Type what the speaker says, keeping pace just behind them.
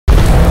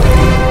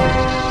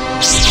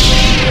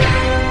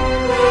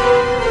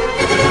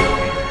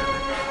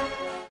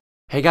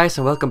Hey guys,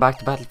 and welcome back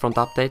to Battlefront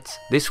Updates.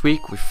 This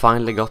week we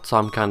finally got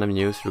some kind of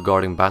news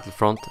regarding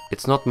Battlefront.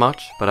 It's not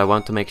much, but I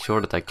want to make sure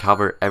that I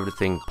cover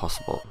everything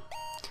possible.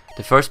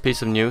 The first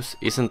piece of news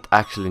isn't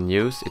actually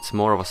news, it's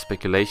more of a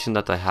speculation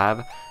that I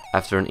have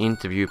after an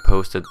interview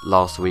posted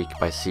last week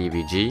by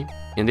CVG.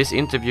 In this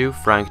interview,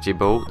 Frank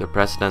Gibeau, the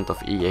president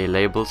of EA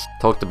Labels,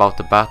 talked about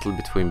the battle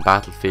between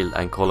Battlefield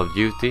and Call of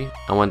Duty,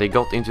 and when they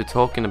got into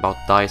talking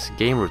about DICE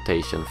game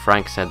rotation,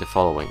 Frank said the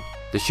following: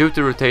 "The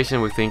shooter rotation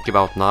we think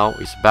about now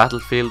is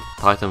Battlefield,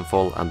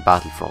 Titanfall and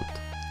Battlefront,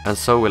 and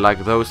so we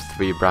like those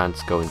three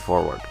brands going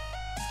forward."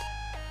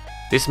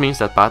 This means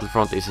that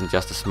Battlefront isn't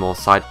just a small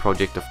side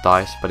project of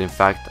DICE, but in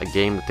fact a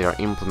game that they are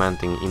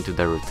implementing into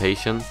their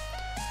rotation.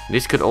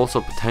 This could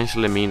also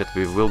potentially mean that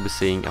we will be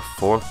seeing a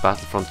fourth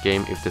Battlefront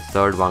game if the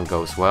third one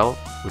goes well,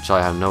 which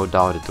I have no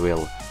doubt it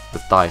will,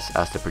 with DICE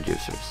as the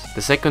producers.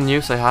 The second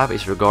news I have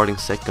is regarding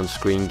second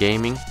screen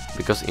gaming,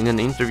 because in an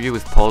interview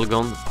with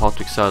Polygon,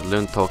 Patrick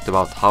Söderlund talked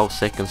about how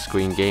second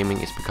screen gaming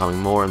is becoming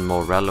more and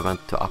more relevant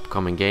to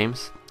upcoming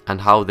games,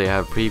 and how they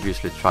have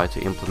previously tried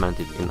to implement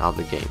it in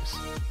other games.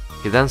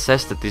 He then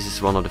says that this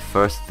is one of the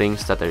first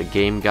things that their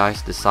game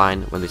guys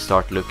design when they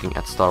start looking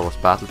at Star Wars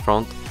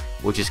Battlefront,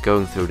 which is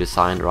going through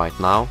design right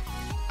now.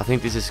 I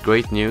think this is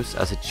great news,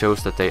 as it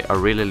shows that they are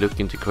really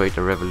looking to create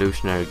a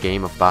revolutionary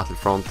game of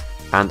Battlefront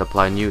and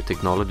apply new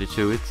technology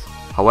to it.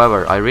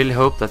 However, I really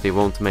hope that they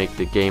won't make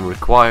the game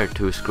require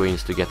two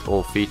screens to get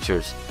all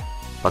features,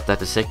 but that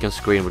the second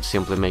screen would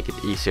simply make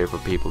it easier for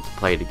people to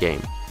play the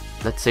game.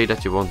 Let's say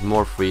that you want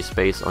more free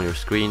space on your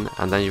screen,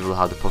 and then you will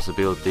have the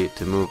possibility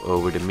to move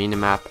over the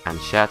minimap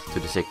and chat to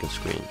the second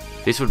screen.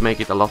 This would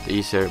make it a lot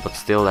easier, but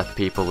still let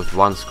people with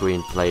one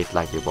screen play it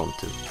like they want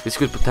to. This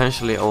could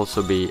potentially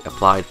also be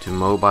applied to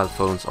mobile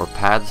phones or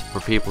pads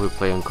for people who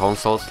play on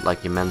consoles,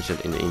 like you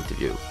mentioned in the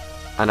interview.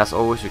 And as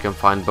always, you can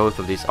find both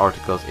of these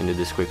articles in the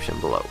description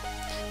below.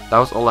 That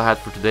was all I had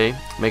for today.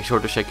 Make sure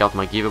to check out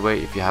my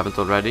giveaway if you haven't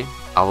already.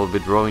 I will be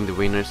drawing the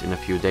winners in a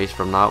few days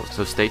from now,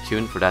 so stay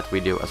tuned for that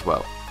video as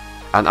well.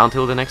 And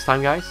until the next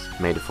time guys,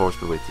 may the force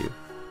be with you.